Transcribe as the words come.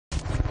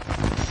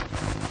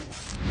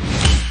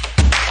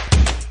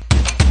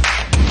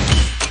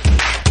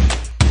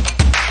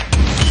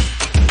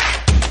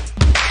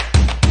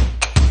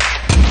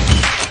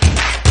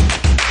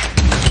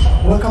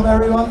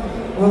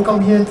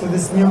Welcome here to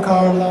this new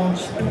car launch.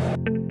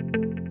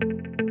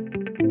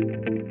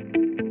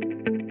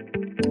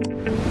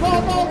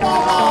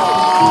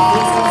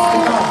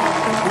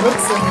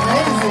 Looks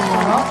amazing,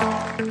 huh?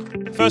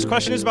 First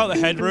question is about the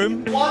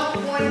headroom.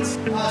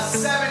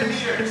 1.7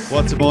 meters.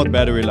 What's about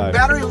battery life?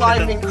 Battery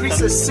life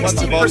increases 60%.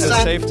 What's about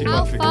the safety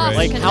configuration?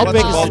 Like how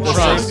big is the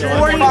trunk?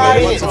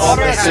 45 inches,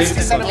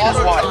 160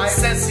 centimeters wide,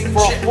 sensing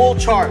for a full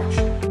charge.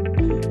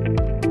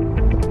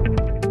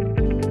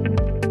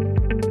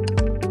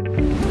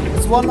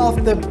 It's one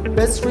of the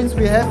best screens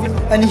we have,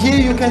 and here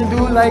you can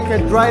do like a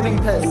driving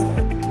test.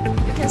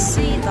 You can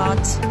see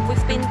that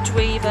we've been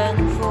driven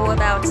for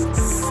about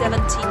 70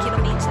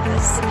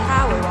 kilometers. The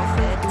power of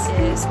it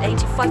is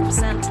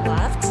 85%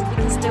 left. We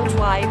can still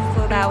drive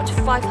for about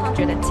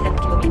 510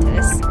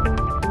 kilometers.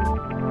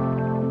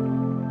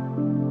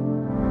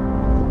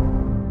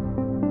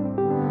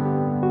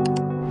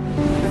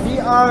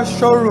 VR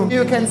showroom.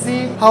 You can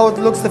see how it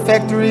looks the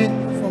factory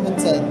from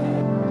inside.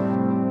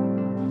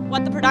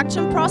 What the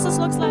production process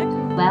looks like?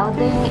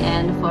 Welding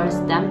and for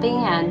stamping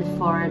and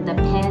for the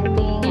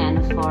painting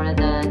and for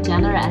the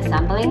general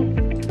assembling.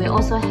 We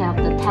also have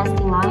the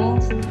testing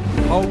lines.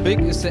 How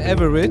big is the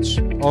average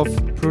of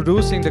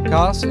producing the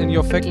cars in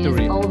your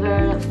factory? It's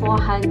over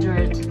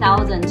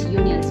 400,000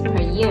 units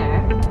per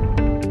year.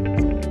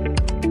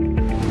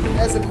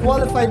 As a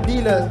qualified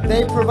dealer,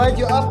 they provide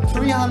you up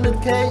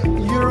 300k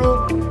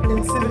euro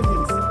in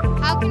civilians.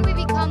 How can we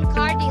become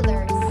car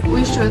dealers?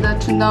 We should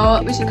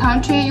know which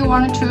country you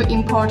want to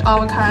import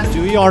our cars.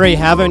 Do you already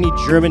have any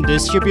German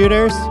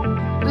distributors?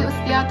 We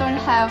still don't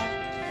have.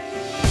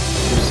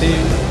 You see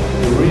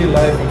the real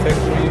life in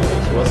factory,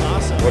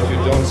 what you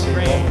don't see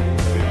home.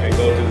 You can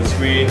go to the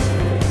screen,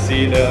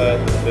 see the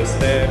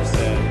steps,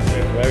 and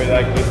we're very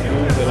like with you,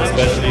 and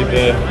especially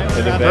the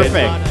debate.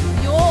 Perfect.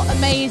 You're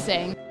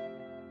amazing.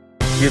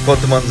 Hier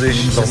konnte man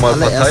sich nochmal ein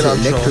paar Teile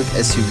anschauen.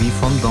 SUV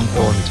von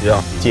Dongfeng. Und ja,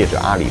 借着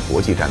阿里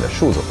国际站的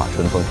数字化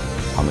春风，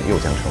他们又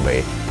将成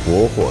为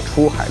国货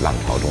出海浪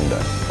潮中的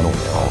弄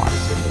潮儿。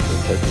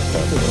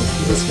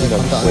Das konnte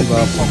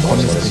Alibaba von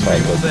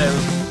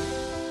coincides.